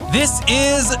This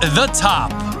is The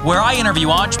Top, where I interview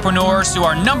entrepreneurs who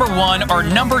are number one or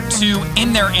number two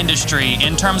in their industry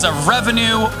in terms of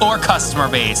revenue or customer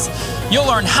base. You'll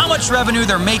learn how much revenue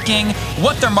they're making,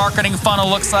 what their marketing funnel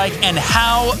looks like, and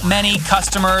how many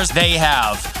customers they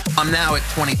have. I'm now at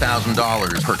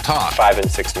 $20,000 per top. 5 and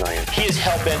 6 million. He is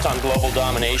hell-bent on global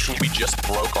domination. We just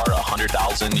broke our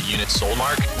 100,000 units sold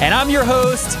mark. And I'm your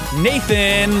host,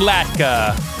 Nathan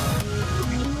Latka.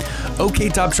 Okay,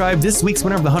 Top Tribe, this week's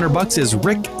winner of the $100 is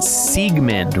Rick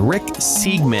Siegmund. Rick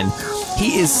Siegmund.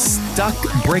 He is stuck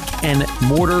brick and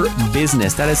mortar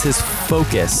business. That is his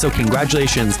focus. So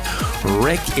congratulations,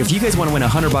 Rick. If you guys want to win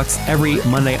 $100 every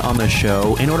Monday on the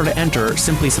show, in order to enter,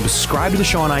 simply subscribe to the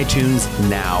show on iTunes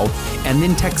now, and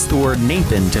then text the word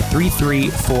Nathan to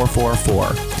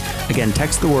 33444. Again,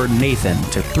 text the word Nathan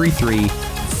to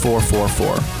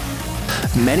 33444.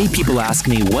 Many people ask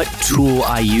me what tool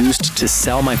I used to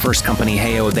sell my first company,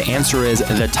 Heyo. The answer is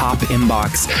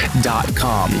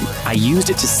thetopinbox.com. I used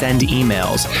it to send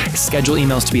emails, schedule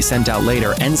emails to be sent out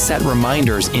later, and set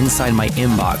reminders inside my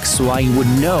inbox so I would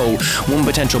know when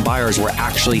potential buyers were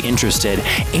actually interested,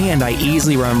 and I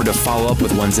easily remember to follow up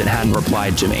with ones that hadn't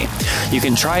replied to me. You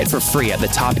can try it for free at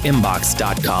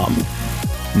thetopinbox.com.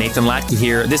 Nathan Latka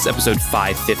here. This is episode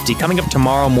 550. Coming up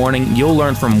tomorrow morning, you'll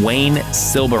learn from Wayne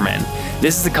Silberman.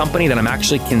 This is a company that I'm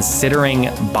actually considering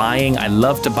buying. I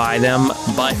love to buy them,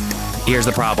 but here's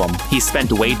the problem. He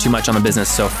spent way too much on the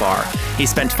business so far. He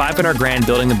spent $500,000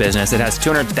 building the business. It has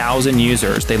 200,000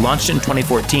 users. They launched it in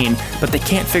 2014, but they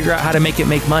can't figure out how to make it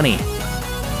make money.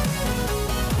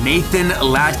 Nathan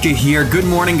Latka here. Good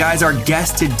morning, guys. Our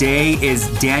guest today is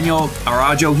Daniel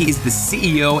Araujo. He is the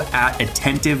CEO at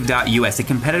Attentive.us, a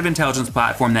competitive intelligence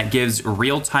platform that gives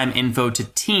real-time info to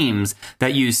teams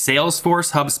that use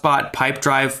Salesforce, HubSpot,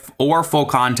 Pipedrive, or Full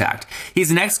Contact. He's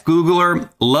an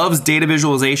ex-Googler, loves data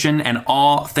visualization and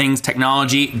all things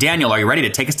technology. Daniel, are you ready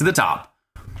to take us to the top?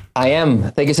 I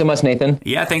am. Thank you so much, Nathan.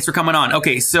 Yeah, thanks for coming on.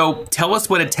 Okay, so tell us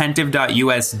what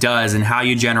Attentive.us does and how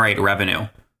you generate revenue.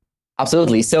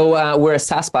 Absolutely. So we're a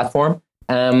SaaS platform,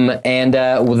 and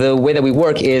the way that we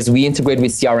work is we integrate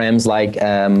with CRMs like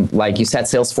you said,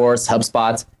 Salesforce,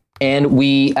 HubSpot, and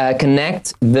we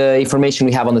connect the information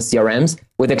we have on the CRMs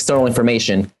with external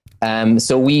information.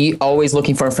 So we always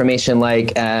looking for information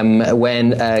like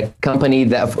when a company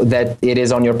that it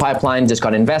is on your pipeline just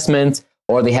got investment,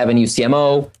 or they have a new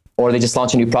CMO, or they just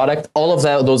launched a new product. All of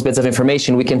those bits of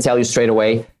information we can tell you straight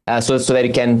away, so that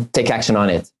you can take action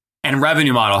on it. And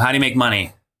revenue model, how do you make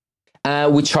money?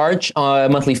 We charge a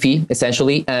monthly fee,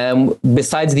 essentially.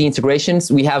 Besides the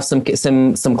integrations, we have some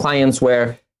clients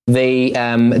where they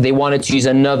wanted to use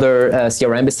another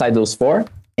CRM beside those four.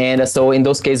 And so in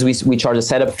those cases, we charge a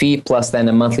setup fee plus then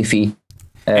a monthly fee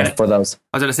for those.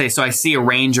 I was going to say, so I see a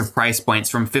range of price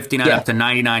points from $59 up to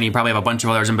 $99. You probably have a bunch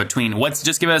of others in between.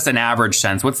 Just give us an average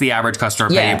sense. What's the average customer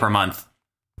pay per month?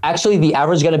 Actually, the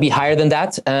average is going to be higher than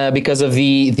that because of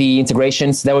the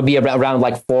integrations. That would be around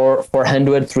like $400,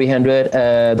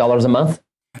 $300 a month.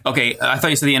 Okay, I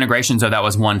thought you said the integrations, so that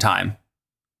was one time.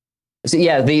 So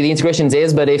yeah, the integrations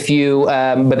is, but if you,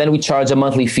 but then we charge a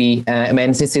monthly fee.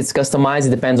 And since it's customized,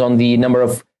 it depends on the number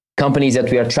of companies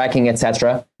that we are tracking,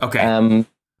 etc. Okay.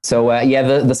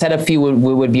 The setup fee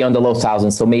would be on the low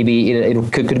thousands. So maybe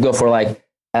it could go for like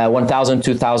 1,000,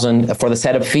 2,000 for the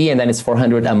setup fee, and then it's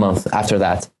 $400 a month after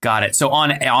that. Got it. So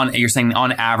on you're saying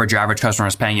on average, your average customer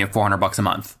is paying you $400 a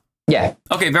month. Yeah.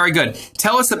 Okay, very good.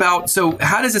 Tell us about, so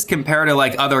how does this compare to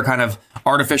like other kind of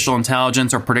artificial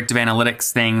intelligence or predictive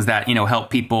analytics things that, help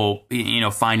people,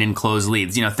 find and close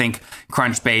leads? Think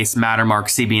Crunchbase, Mattermark,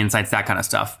 CB Insights, that kind of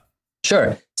stuff.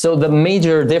 Sure. So the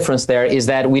major difference there is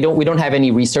that we don't have any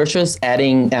researchers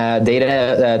adding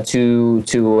data to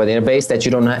a database that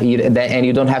you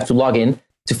don't have to log in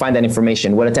to find that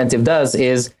information. What Attentive does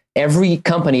is every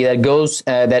company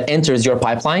that enters your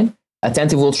pipeline,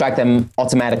 Attentive will track them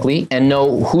automatically and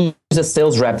know who's a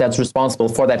sales rep that's responsible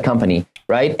for that company,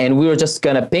 right? And we were just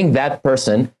gonna ping that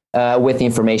person with the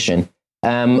information.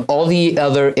 All the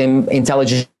other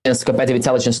competitive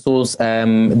intelligence tools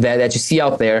that you see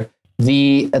out there.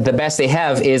 The best they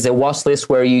have is a watch list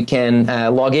where you can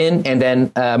log in and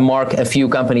then mark a few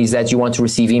companies that you want to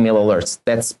receive email alerts.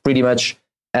 That's pretty much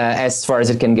as far as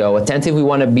it can go. Attentive, we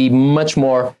want to be much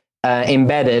more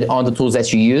embedded on the tools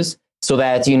that you use, so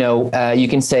that you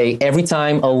can say every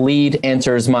time a lead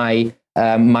enters my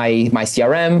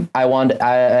CRM, I want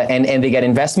and they get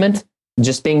investment,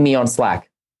 just ping me on Slack.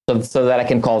 So that I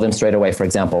can call them straight away, for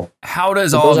example. How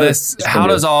does all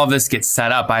this get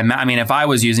set up? I mean, if I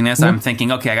was using this, I'm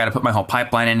thinking, okay, I got to put my whole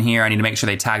pipeline in here. I need to make sure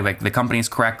they tag the companies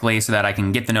correctly so that I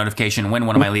can get the notification when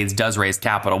one of my leads does raise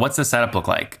capital. What's the setup look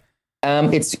like?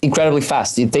 It's incredibly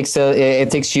fast. It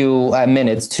takes you a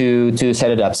minute to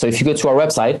set it up. So if you go to our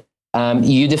website,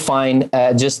 you define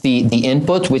just the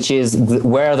input, which is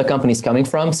where the company is coming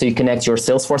from. So you connect your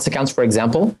Salesforce accounts, for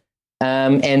example,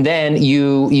 and then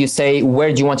you say,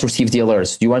 where do you want to receive the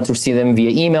alerts? Do you want to receive them via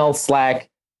email, Slack,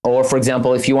 or for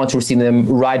example, if you want to receive them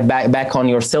right back on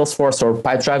your Salesforce or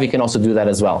Pipedrive, you can also do that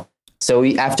as well. So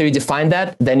after you define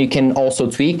that, then you can also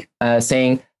tweak,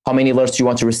 saying how many alerts you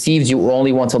want to receive. Do you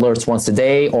only want alerts once a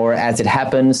day or as it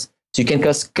happens? So you can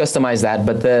customize that.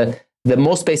 But the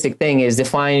most basic thing is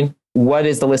define what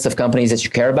is the list of companies that you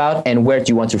care about and where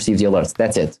do you want to receive the alerts.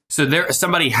 That's it. So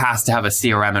somebody has to have a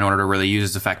CRM in order to really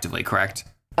use this effectively, correct?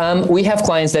 We have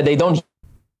clients that they don't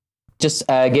just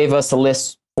gave us a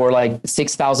list for like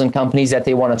 6,000 companies that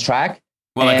they want to track.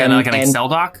 Well, like an Excel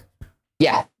doc?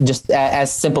 Yeah, just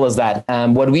as simple as that.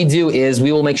 What we do is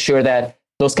we will make sure that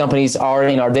those companies are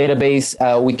in our database.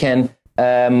 We can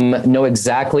know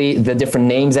exactly the different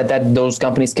names that those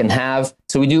companies can have.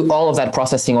 So we do all of that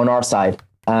processing on our side.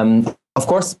 Of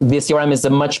course, the CRM is a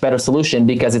much better solution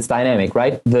because it's dynamic,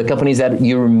 right? The companies that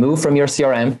you remove from your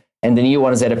CRM and the new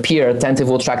ones that appear, Attentive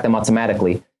will track them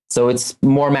automatically. So it's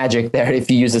more magic there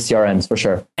if you use the CRMs for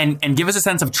sure. And give us a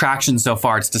sense of traction so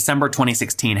far. It's December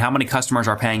 2016. How many customers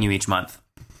are paying you each month?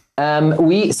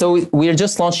 We're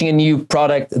just launching a new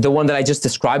product, the one that I just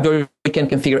described, where you can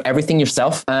configure everything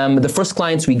yourself. The first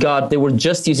clients we got, they were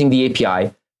just using the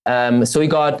API. So we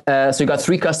got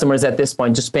 3 customers at this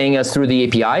point just paying us through the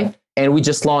API, and we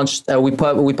just launched. We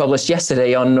published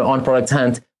yesterday on Product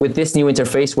Hunt with this new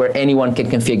interface where anyone can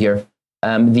configure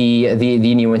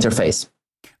the new interface.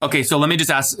 Okay, so let me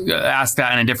just ask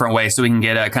that in a different way, so we can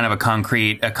get a kind of a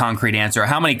concrete answer.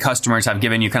 How many customers have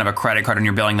given you kind of a credit card and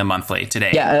you're billing them monthly today?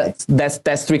 Yeah,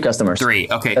 that's 3 customers. 3,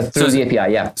 okay. Through the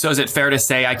API, yeah. So is it fair to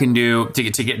say I can do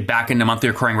to get back into monthly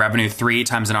recurring revenue 3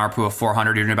 times an ARPU of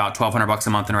 400, you're doing about $1,200 a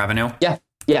month in revenue? Yeah,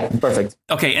 perfect.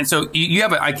 Okay, and so you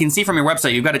have I can see from your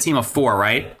website you've got a team of 4,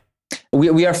 right?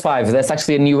 We are 5. That's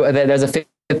actually there's a 5th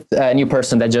new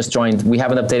person that just joined. We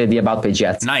haven't updated the about page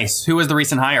yet. Nice. Who was the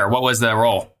recent hire? What was the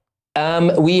role?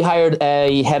 We hired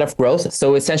a head of growth.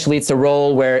 So essentially it's a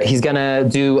role where he's going to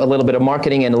do a little bit of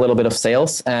marketing and a little bit of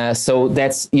sales. So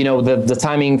that's, the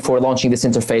timing for launching this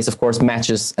interface, of course,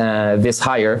 matches this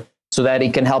hire so that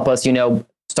it can help us,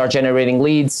 start generating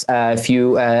leads. If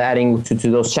you adding to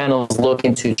those channels, look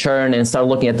into churn and start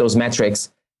looking at those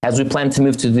metrics. As we plan to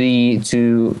move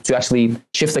to actually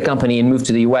shift the company and move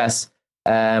to the US,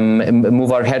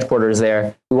 move our headquarters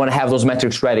there, we want to have those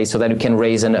metrics ready so that we can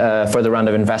raise a further round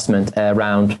of investment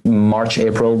around March,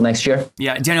 April next year.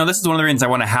 Yeah, Daniel, this is one of the reasons I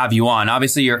want to have you on.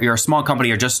 Obviously, you're a small company.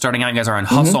 You're just starting out. You guys are in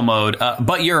hustle mode,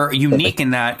 but you're unique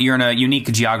in that you're in a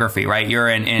unique geography, right? You're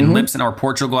in Lisbon or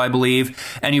Portugal, I believe,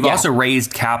 and you've also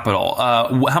raised capital.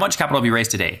 How much capital have you raised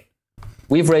today?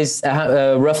 We've raised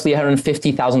roughly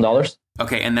 $150,000.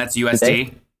 Okay, and that's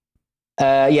USD?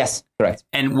 Yes, correct.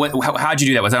 And how'd you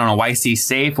do that? Was that on a YC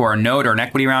safe or a note or an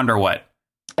equity round or what?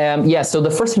 So the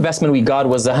first investment we got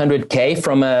was $100K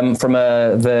from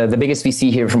the biggest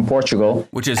VC here from Portugal.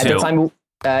 Which is at the time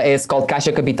it's called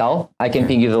Caixa Capital. I can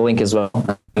ping you the link as well.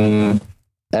 And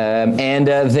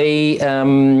they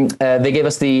gave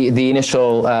us the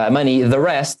initial money. The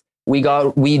rest we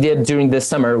did during this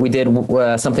summer. We did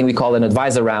something we call an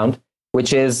advisor round,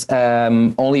 which is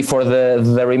only for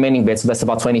the remaining bits. So that's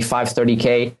about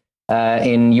 30K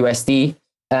in USD,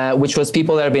 which was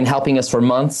people that have been helping us for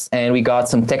months. And we got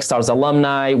some Techstars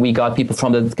alumni. We got people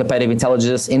from the competitive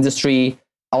intelligence industry,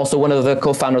 also one of the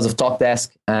co-founders of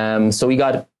TalkDesk. So we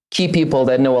got key people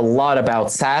that know a lot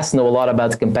about SaaS, know a lot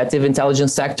about the competitive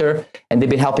intelligence sector, and they've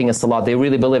been helping us a lot. They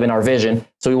really believe in our vision.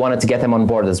 So we wanted to get them on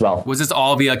board as well. Was this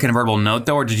all via convertible note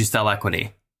though, or did you sell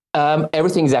equity?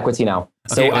 Everything's equity now.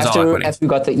 Okay, so after we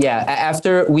got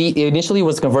after we initially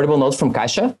was convertible notes from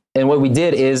Caixa, and what we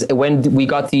did is when we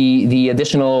got the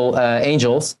additional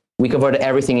angels, we converted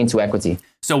everything into equity.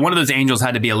 So one of those angels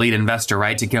had to be a lead investor,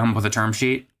 right, to come up with a term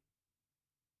sheet?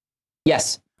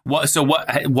 Yes.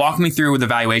 Walk me through the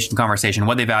valuation conversation.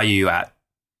 What they value you at?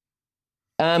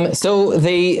 We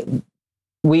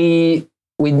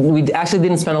actually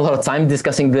didn't spend a lot of time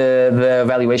discussing the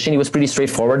valuation. It was pretty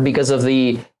straightforward because of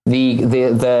the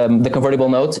convertible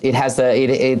note. It had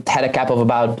a cap of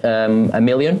about $1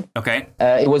 million. Okay.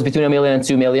 It was between $1 million and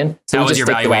 $2 million. So that was your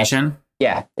valuation?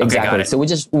 Yeah, exactly. Okay, got it. So we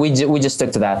just stuck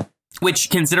to that.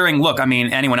 Which, considering, look, I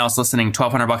mean, anyone else listening,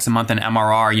 $1,200 a month in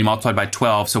MRR, you multiply by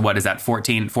 12. So what is that?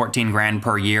 14 grand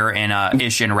per year in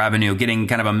in revenue, getting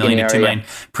kind of $1 million to $2 million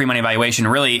pre-money valuation.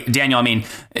 Really, Daniel, I mean,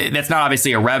 that's not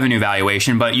obviously a revenue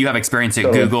valuation, but you have experience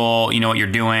at Google. You know what you're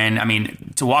doing. I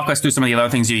mean, to walk us through some of the other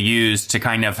things you use to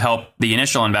kind of help the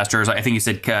initial investors, I think you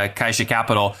said Caixa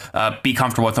Capital, be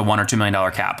comfortable with a $1 or $2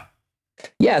 million cap.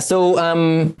 Yeah. So,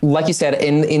 like you said,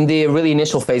 in the really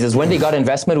initial phases, when they got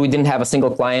investment, we didn't have a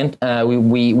single client.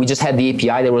 We just had the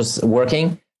API that was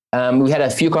working. We had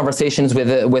a few conversations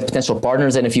with potential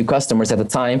partners and a few customers at the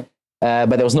time,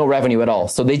 but there was no revenue at all.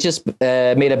 So they just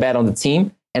made a bet on the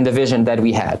team and the vision that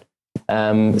we had.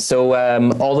 All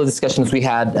the discussions we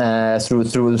had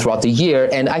throughout the year,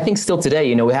 and I think still today,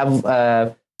 you know, we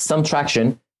have some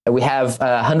traction. We have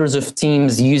hundreds of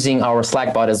teams using our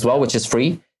Slack bot as well, which is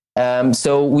free.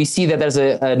 So we see that there's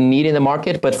a need in the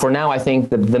market, but for now, I think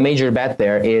the major bet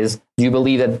there is, do you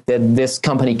believe that this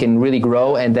company can really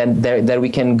grow and then that we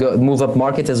can move up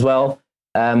market as well?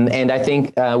 And I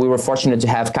think we were fortunate to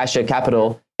have Caixa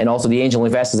Capital and also the angel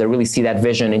investors that really see that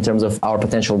vision in terms of our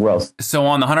potential growth. So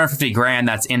on the 150 grand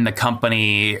that's in the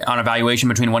company on a valuation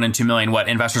between 1 and 2 million, what,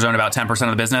 investors own about 10% of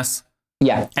the business?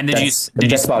 Yeah. And did you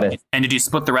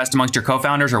split the rest amongst your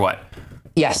co-founders or what?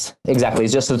 Yes, exactly.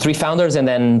 It's just the 3 founders and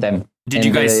then them. Did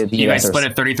you guys split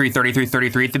it 33 at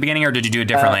the beginning, or did you do it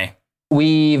differently?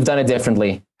 We've done it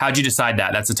differently. How'd you decide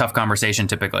that? That's a tough conversation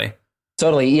typically.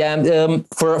 Totally. Yeah.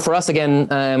 For us, again,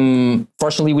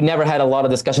 fortunately, we never had a lot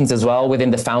of discussions as well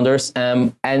within the founders.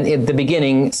 And at the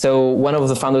beginning, so one of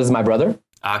the founders is my brother.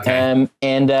 Okay.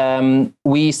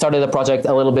 We started the project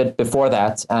a little bit before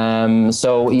that.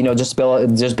 So, you know, just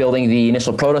building the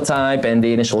initial prototype and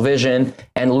the initial vision.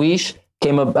 And Luis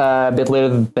came up a bit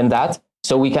later than that.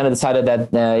 So we kind of decided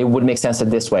that it would make sense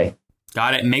this way.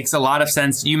 Got it. Makes a lot of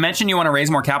sense. You mentioned you want to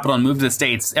raise more capital and move to the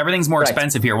States. Everything's more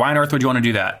expensive here. Why on earth would you want to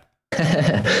do that?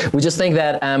 We just think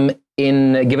that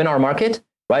given our market,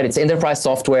 right, it's enterprise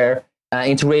software,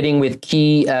 integrating with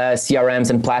key CRMs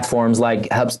and platforms like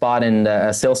HubSpot and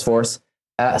Salesforce.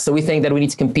 So we think that we need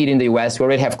to compete in the US. We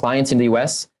already have clients in the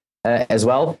US as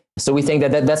well. So we think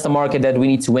that's the market that we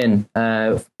need to win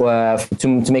to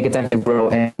make it to grow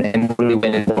and really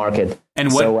win in the market.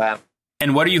 And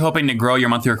what are you hoping to grow your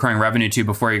monthly recurring revenue to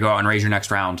before you go out and raise your next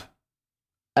round?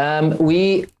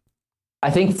 I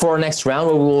think for our next round,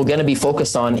 what we're going to be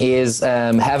focused on is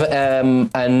have an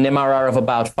MRR of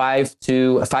about 5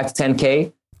 to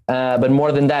 10K. But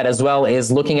more than that as well is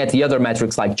looking at the other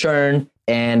metrics like churn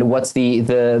and what's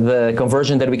the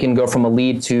conversion that we can go from a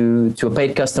lead to a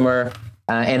paid customer,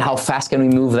 and how fast can we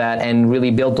move that and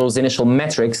really build those initial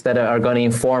metrics that are going to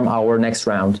inform our next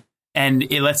round.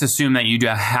 And let's assume that you do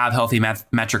have healthy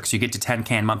metrics. You get to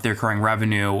 10K in monthly recurring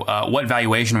revenue. What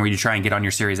valuation would you try and get on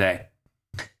your Series A?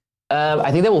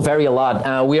 I think that will vary a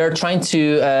lot. We are trying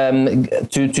to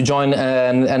join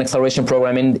an acceleration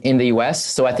program in the US.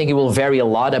 So I think it will vary a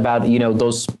lot about, you know,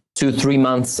 those 2-3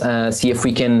 months, see if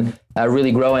we can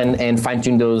really grow and fine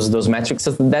tune those metrics.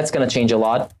 So that's going to change a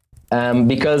lot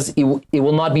because it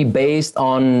will not be based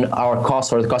on our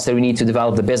costs or the costs that we need to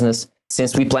develop the business,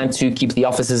 since we plan to keep the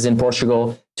offices in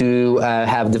Portugal to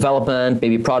have development,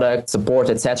 maybe product support,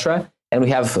 etc. And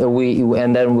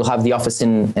then we'll have the office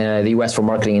in the US for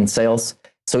marketing and sales.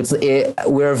 So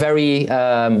we're very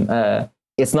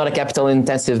it's not a capital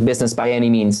intensive business by any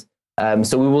means.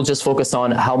 So we will just focus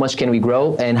on how much can we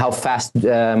grow and how fast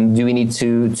do we need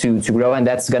to grow, and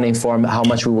that's going to inform how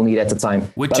much we will need at the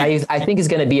time. I think it's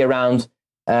going to be around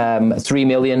 3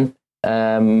 million.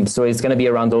 So it's going to be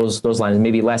around those lines,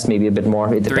 maybe less, maybe a bit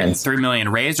more. It depends. 3 million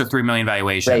raised or 3 million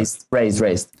valuation? Raised.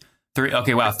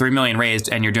 3 million raised,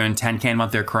 and you're doing 10K in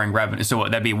monthly recurring revenue. So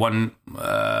that'd be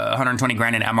 120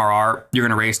 grand in MRR. You're going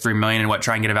to raise 3 million and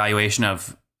try and get a valuation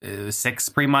of 6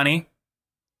 pre-money?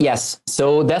 Yes.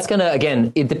 So that's going to,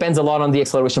 again, it depends a lot on the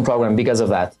acceleration program because of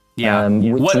that. Yeah.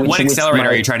 What accelerator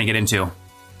are you trying to get into?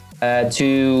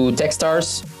 To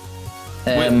Techstars.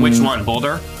 Which one?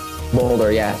 Boulder?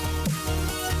 Boulder, yeah.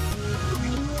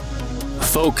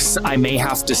 Folks, I may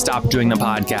have to stop doing the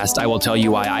podcast. I will tell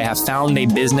you why. I have found a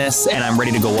business and I'm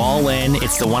ready to go all in.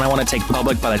 It's the one I want to take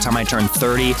public by the time I turn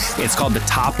 30. It's called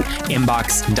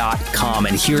thetopinbox.com.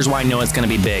 And here's why I know it's going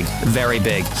to be big, very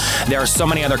big. There are so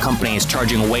many other companies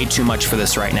charging way too much for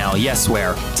this right now.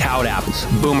 Yesware, ToutApp,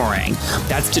 Boomerang.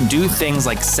 That's to do things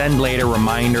like send later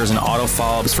reminders and auto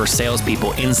follow-ups for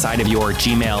salespeople inside of your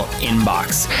Gmail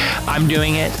inbox. I'm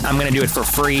doing it. I'm going to do it for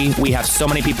free. We have so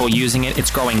many people using it. It's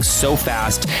growing so fast.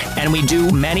 fast, and we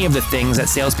do many of the things that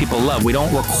salespeople love. We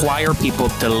don't require people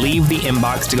to leave the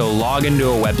inbox to go log into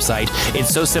a website.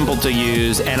 It's so simple to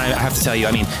use, and I have to tell you,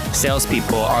 I mean,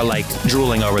 salespeople are like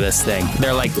drooling over this thing.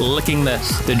 They're like licking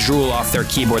the drool off their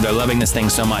keyboard. They're loving this thing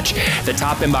so much.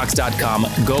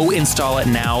 Thetopinbox.com. Go install it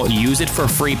now. Use it for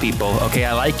free, people. Okay,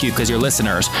 I like you because you're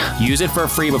listeners. Use it for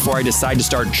free before I decide to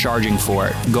start charging for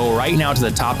it. Go right now to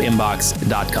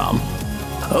thetopinbox.com.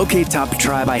 Okay, Top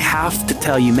Tribe, I have to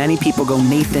tell you, many people go,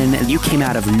 Nathan, you came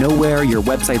out of nowhere. Your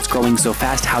website's growing so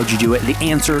fast. How'd you do it? The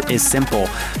answer is simple.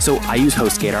 So I use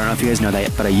HostGator. I don't know if you guys know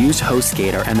that, but I use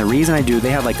HostGator. And the reason I do,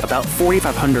 they have like about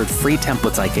 4,500 free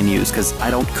templates I can use because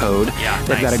I don't code. Yeah,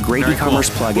 They've got a great e-commerce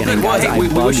plugin. Well, Guys, hey, we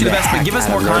wish you the best, but give us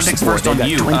more context first on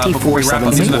you before we wrap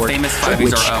up. These are the famous 5.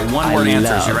 These are one-word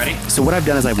answers. You ready? So what I've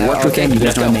done is I've worked with them. You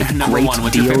guys want to make great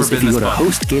deals. If you go to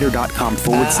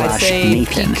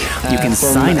HostGator.com/Nathan, you can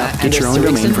sign up, get your own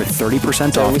domain for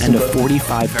 30% off and a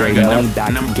 45-day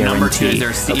money-back guarantee. Number 2 is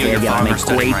their CEO. Okay, again, I make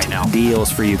great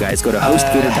deals for you guys. Go to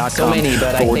HostGator.com/Nathan so many,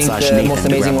 but I think the most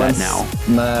amazing to grab ones that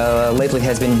now. Lately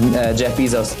has been Jeff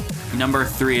Bezos. Number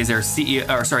 3 is their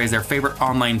is their favorite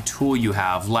online tool you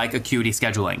have, like Acuity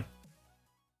Scheduling.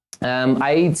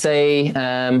 I'd say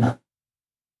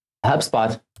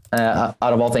HubSpot, out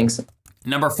of all things.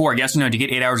 Number 4, yes or no, do you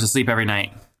get 8 hours of sleep every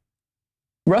night?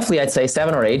 Roughly, I'd say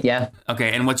 7 or 8, yeah.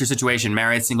 Okay, and what's your situation?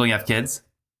 Married, single, you have kids?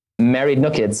 Married, no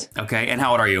kids. Okay, and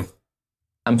how old are you?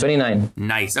 I'm 29.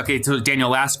 Nice. Okay, so Daniel,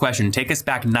 last question. Take us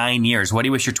back 9 years. What do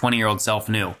you wish your 20-year-old self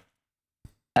knew?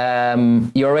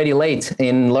 You're already late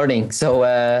in learning,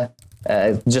 so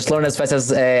just learn as fast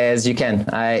as you can.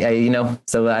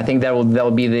 So I think that will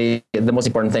be the most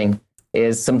important thing.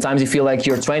 Is sometimes you feel like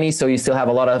you're 20, so you still have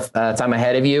a lot of time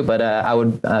ahead of you, but I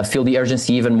would feel the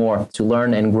urgency even more to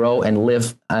learn and grow and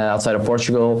live outside of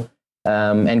Portugal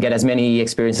and get as many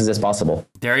experiences as possible.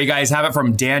 There you guys have it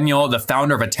from Daniel, the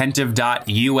founder of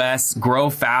Attentive.us.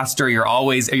 Grow faster. You're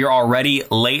already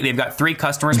late. They've got 3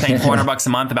 customers paying $400 a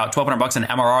month, about $1,200 in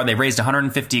MRR. They've raised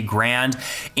 $150,000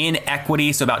 in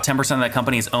equity. So about 10% of that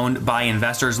company is owned by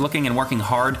investors looking and working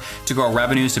hard to grow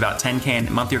revenues to about 10K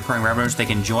in monthly recurring revenues. They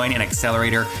can join an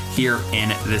accelerator here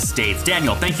in the States.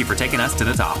 Daniel, thank you for taking us to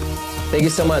the top. Thank you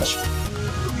so much.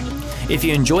 If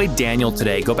you enjoyed Daniel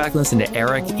today, go back and listen to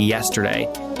Eric yesterday.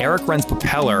 Eric runs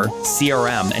Propeller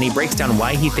CRM, and he breaks down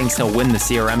why he thinks he'll win the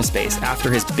CRM space after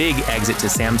his big exit to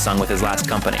Samsung with his last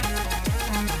company.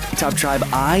 Top Tribe,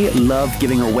 I love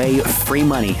giving away free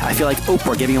money. I feel like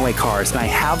Oprah giving away cars, and I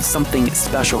have something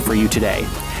special for you today.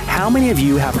 How many of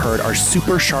you have heard our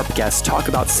super sharp guests talk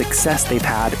about success they've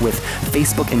had with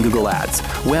Facebook and Google Ads?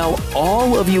 Well,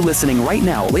 all of you listening right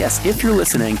now, yes, if you're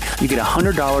listening, you get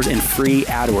 $100 in free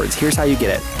AdWords. Here's how you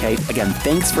get it, okay? Again,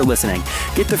 thanks for listening.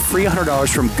 Get the free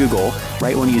 $100 from Google,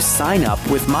 right, when you sign up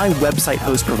with my website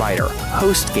host provider,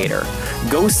 HostGator.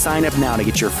 Go sign up now to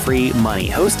get your free money.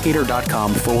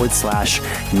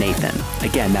 HostGator.com/Nathan.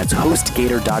 Again, that's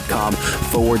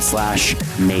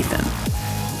HostGator.com/Nathan.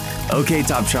 Okay,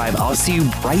 Top Tribe, I'll see you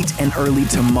bright and early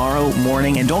tomorrow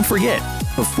morning. And don't forget,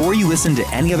 before you listen to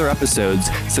any other episodes,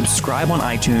 subscribe on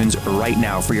iTunes right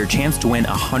now for your chance to win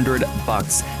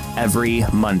 $100 every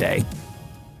Monday.